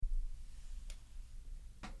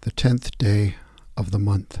the 10th day of the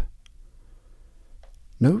month.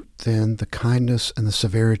 Note then the kindness and the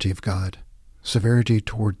severity of God, severity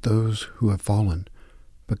toward those who have fallen,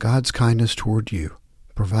 but God's kindness toward you,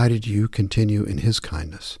 provided you continue in his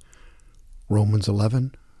kindness. Romans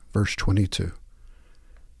 11, verse 22.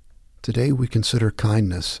 Today we consider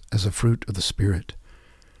kindness as a fruit of the Spirit.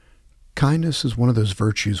 Kindness is one of those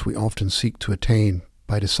virtues we often seek to attain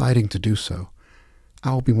by deciding to do so.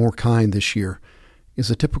 I will be more kind this year is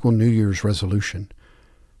a typical New Year's resolution,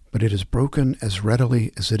 but it is broken as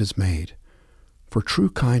readily as it is made. For true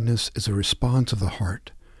kindness is a response of the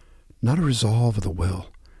heart, not a resolve of the will.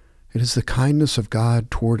 It is the kindness of God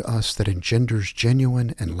toward us that engenders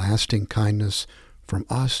genuine and lasting kindness from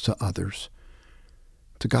us to others.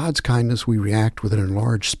 To God's kindness we react with an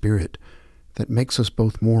enlarged spirit that makes us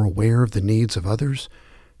both more aware of the needs of others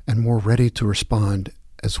and more ready to respond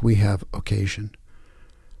as we have occasion.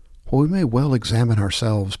 While we may well examine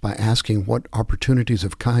ourselves by asking what opportunities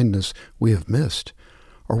of kindness we have missed,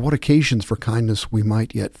 or what occasions for kindness we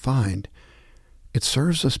might yet find, it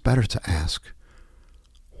serves us better to ask,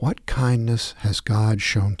 what kindness has God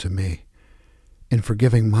shown to me in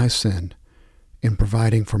forgiving my sin, in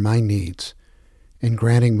providing for my needs, in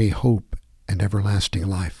granting me hope and everlasting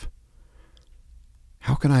life?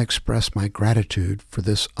 How can I express my gratitude for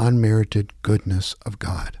this unmerited goodness of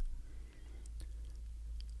God?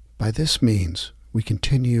 By this means, we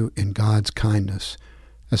continue in God's kindness,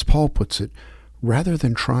 as Paul puts it, rather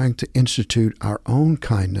than trying to institute our own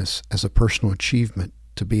kindness as a personal achievement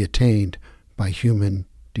to be attained by human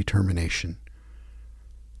determination.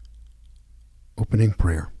 Opening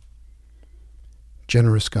prayer.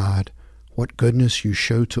 Generous God, what goodness you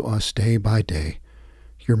show to us day by day.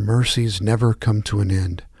 Your mercies never come to an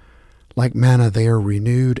end. Like manna, they are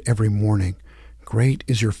renewed every morning. Great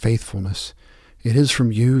is your faithfulness. It is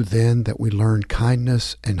from you, then, that we learn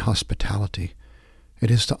kindness and hospitality. It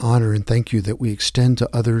is to honor and thank you that we extend to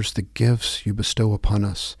others the gifts you bestow upon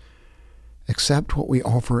us. Accept what we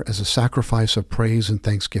offer as a sacrifice of praise and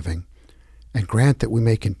thanksgiving, and grant that we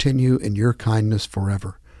may continue in your kindness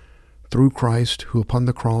forever, through Christ, who upon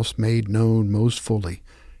the cross made known most fully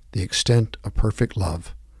the extent of perfect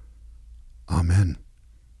love. Amen.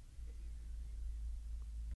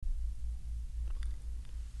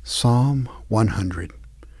 Psalm 100.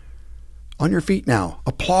 On your feet now,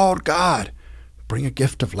 applaud God. Bring a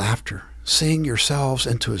gift of laughter. Sing yourselves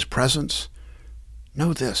into his presence.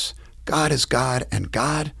 Know this, God is God, and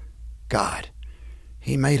God, God.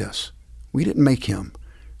 He made us. We didn't make him.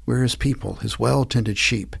 We're his people, his well-tended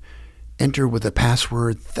sheep. Enter with the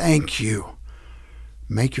password, thank you.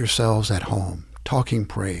 Make yourselves at home, talking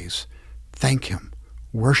praise. Thank him.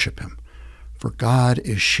 Worship him. For God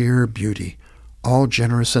is sheer beauty, all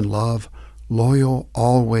generous in love, loyal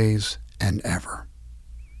always and ever.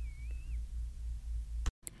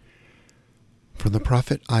 From the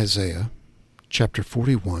prophet Isaiah, chapter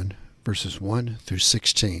 41, verses 1 through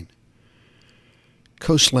 16.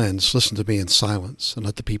 Coastlands, listen to me in silence, and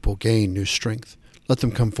let the people gain new strength. Let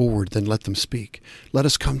them come forward, then let them speak. Let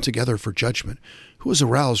us come together for judgment. Who has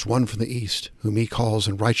aroused one from the east, whom he calls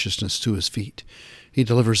in righteousness to his feet? He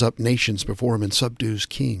delivers up nations before him and subdues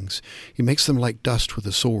kings. He makes them like dust with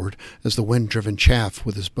a sword, as the wind-driven chaff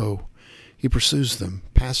with his bow. He pursues them,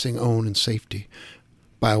 passing on in safety,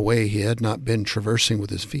 by a way he had not been traversing with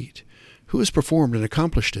his feet. Who has performed and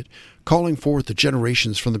accomplished it, calling forth the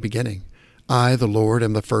generations from the beginning? I, the Lord,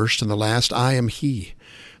 am the first and the last. I am he.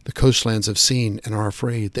 The coastlands have seen and are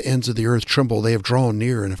afraid. The ends of the earth tremble. They have drawn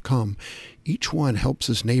near and have come. Each one helps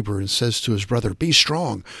his neighbor and says to his brother, be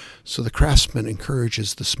strong. So the craftsman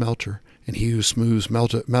encourages the smelter, and he who smooths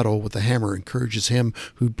metal with the hammer encourages him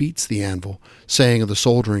who beats the anvil, saying of the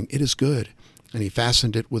soldering, it is good. And he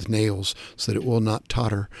fastened it with nails, so that it will not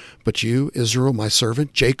totter. But you, Israel, my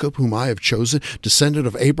servant, Jacob, whom I have chosen, descendant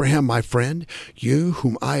of Abraham, my friend, you,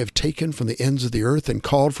 whom I have taken from the ends of the earth and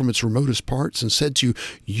called from its remotest parts, and said to you,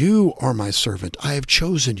 you are my servant. I have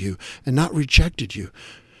chosen you, and not rejected you.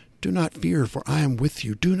 Do not fear, for I am with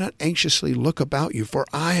you. Do not anxiously look about you, for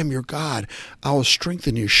I am your God. I will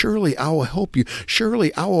strengthen you. Surely I will help you.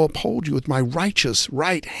 Surely I will uphold you with my righteous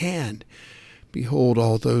right hand. Behold,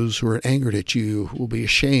 all those who are angered at you will be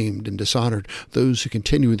ashamed and dishonored. Those who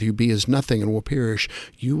continue with you be as nothing and will perish.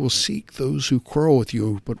 You will seek those who quarrel with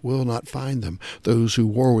you, but will not find them. Those who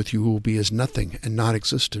war with you will be as nothing and not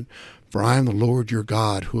existent. For I am the Lord your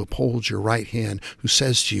God, who upholds your right hand, who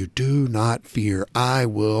says to you, do not fear, I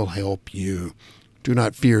will help you. Do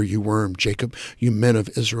not fear, you worm, Jacob, you men of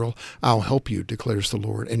Israel. I'll help you, declares the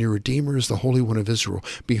Lord, and your Redeemer is the Holy One of Israel.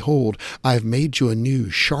 Behold, I have made you a new,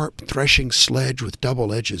 sharp threshing sledge with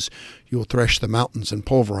double edges. You will thresh the mountains and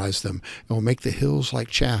pulverize them, and will make the hills like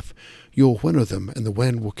chaff. You will winnow them, and the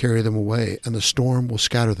wind will carry them away, and the storm will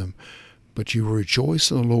scatter them. But you will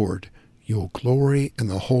rejoice in the Lord. You will glory in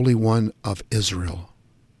the Holy One of Israel.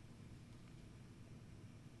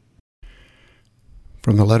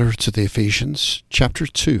 From the letter to the Ephesians, chapter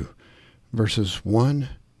 2, verses 1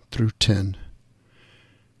 through 10.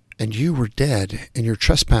 And you were dead in your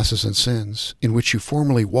trespasses and sins, in which you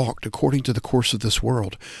formerly walked according to the course of this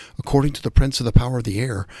world, according to the prince of the power of the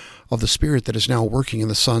air, of the spirit that is now working in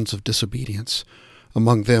the sons of disobedience.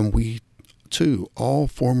 Among them we too all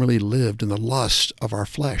formerly lived in the lust of our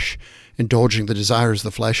flesh, indulging the desires of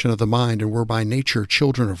the flesh and of the mind, and were by nature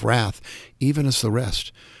children of wrath, even as the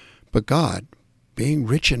rest. But God, being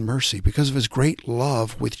rich in mercy, because of his great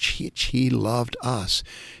love with which he loved us,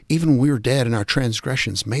 even when we were dead in our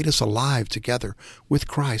transgressions, made us alive together with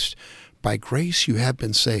Christ. By grace you have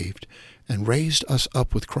been saved, and raised us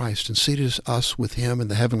up with Christ, and seated us with him in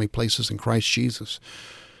the heavenly places in Christ Jesus,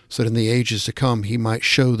 so that in the ages to come he might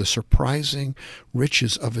show the surprising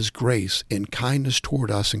riches of his grace in kindness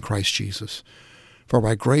toward us in Christ Jesus. For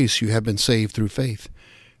by grace you have been saved through faith,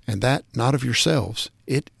 and that not of yourselves.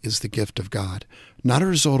 It is the gift of God, not a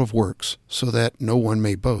result of works, so that no one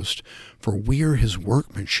may boast. For we are his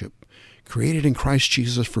workmanship, created in Christ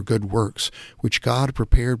Jesus for good works, which God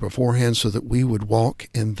prepared beforehand so that we would walk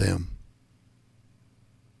in them.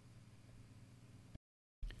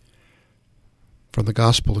 From the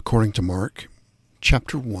Gospel according to Mark,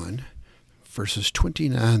 chapter 1, verses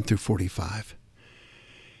 29 through 45.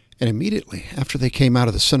 And immediately after they came out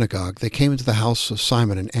of the synagogue, they came into the house of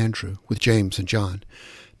Simon and Andrew with James and John.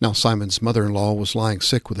 Now Simon's mother-in-law was lying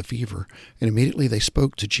sick with a fever, and immediately they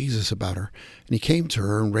spoke to Jesus about her. And he came to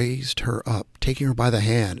her and raised her up, taking her by the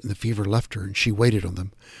hand, and the fever left her, and she waited on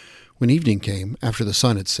them. When evening came, after the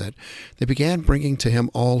sun had set, they began bringing to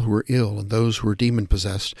him all who were ill and those who were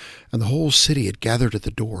demon-possessed, and the whole city had gathered at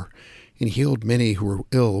the door. And he healed many who were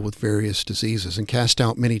ill with various diseases, and cast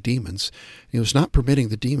out many demons. And he was not permitting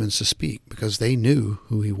the demons to speak, because they knew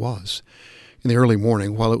who he was. In the early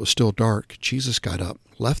morning, while it was still dark, Jesus got up,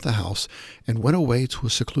 left the house, and went away to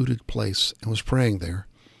a secluded place, and was praying there.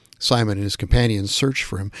 Simon and his companions searched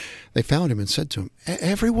for him. They found him and said to him,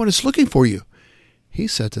 "Everyone is looking for you." He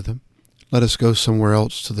said to them, "Let us go somewhere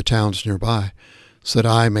else to the towns nearby, so that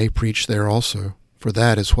I may preach there also, for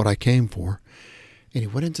that is what I came for." And he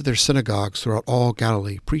went into their synagogues throughout all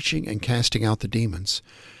Galilee, preaching and casting out the demons.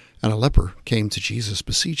 And a leper came to Jesus,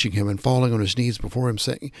 beseeching him and falling on his knees before him,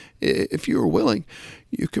 saying, "If you are willing,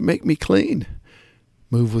 you can make me clean."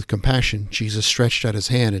 Moved with compassion, Jesus stretched out his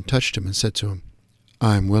hand and touched him and said to him,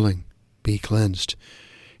 "I am willing, be cleansed."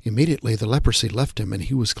 Immediately the leprosy left him, and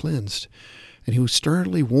he was cleansed. And he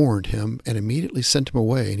sternly warned him and immediately sent him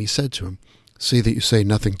away. And he said to him, "See that you say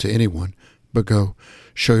nothing to anyone, but go,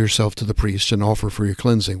 show yourself to the priest and offer for your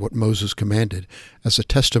cleansing what Moses commanded as a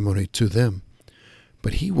testimony to them."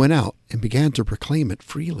 But he went out and began to proclaim it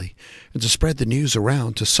freely and to spread the news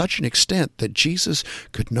around to such an extent that Jesus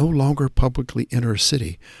could no longer publicly enter a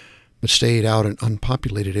city, but stayed out in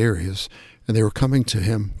unpopulated areas, and they were coming to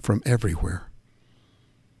him from everywhere.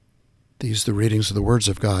 These are the readings of the words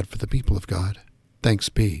of God for the people of God. Thanks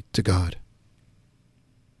be to God.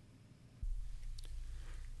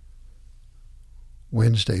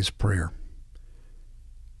 Wednesday's prayer.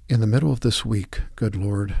 In the middle of this week, good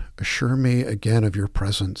Lord, assure me again of your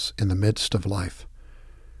presence in the midst of life.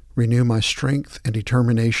 Renew my strength and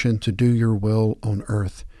determination to do your will on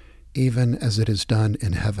earth, even as it is done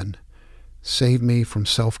in heaven. Save me from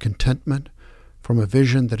self-contentment, from a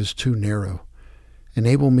vision that is too narrow.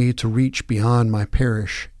 Enable me to reach beyond my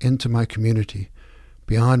parish into my community,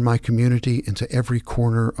 beyond my community into every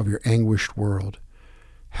corner of your anguished world.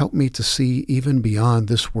 Help me to see even beyond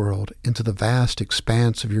this world into the vast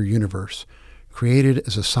expanse of your universe, created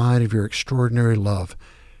as a sign of your extraordinary love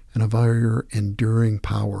and of your enduring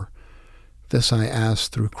power. This I ask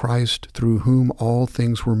through Christ, through whom all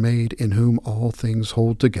things were made, in whom all things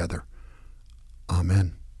hold together.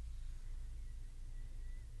 Amen.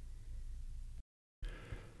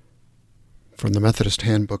 From the Methodist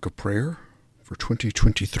Handbook of Prayer for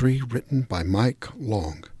 2023, written by Mike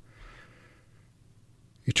Long.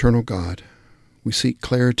 Eternal God, we seek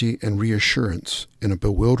clarity and reassurance in a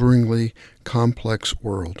bewilderingly complex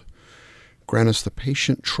world. Grant us the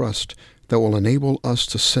patient trust that will enable us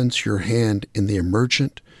to sense your hand in the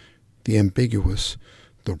emergent, the ambiguous,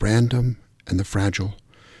 the random, and the fragile.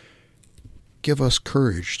 give us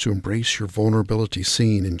courage to embrace your vulnerability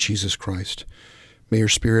seen in Jesus Christ. May your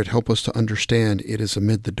Spirit help us to understand it is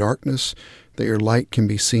amid the darkness that your light can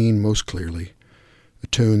be seen most clearly.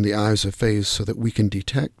 Attune the eyes of faith so that we can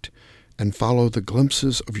detect and follow the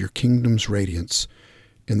glimpses of your kingdom's radiance.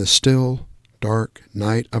 In the still, dark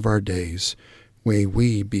night of our days, may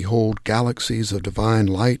we behold galaxies of divine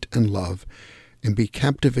light and love and be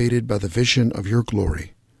captivated by the vision of your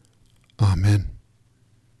glory. Amen.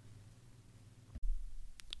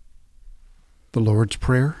 The Lord's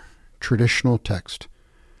Prayer, traditional text.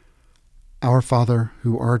 Our Father,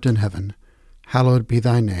 who art in heaven, hallowed be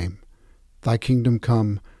thy name. Thy kingdom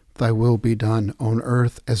come, thy will be done on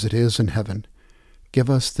earth as it is in heaven. Give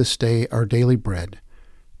us this day our daily bread,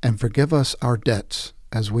 and forgive us our debts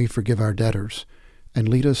as we forgive our debtors. And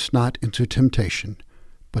lead us not into temptation,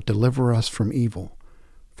 but deliver us from evil.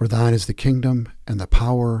 For thine is the kingdom, and the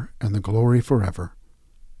power, and the glory forever.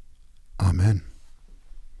 Amen.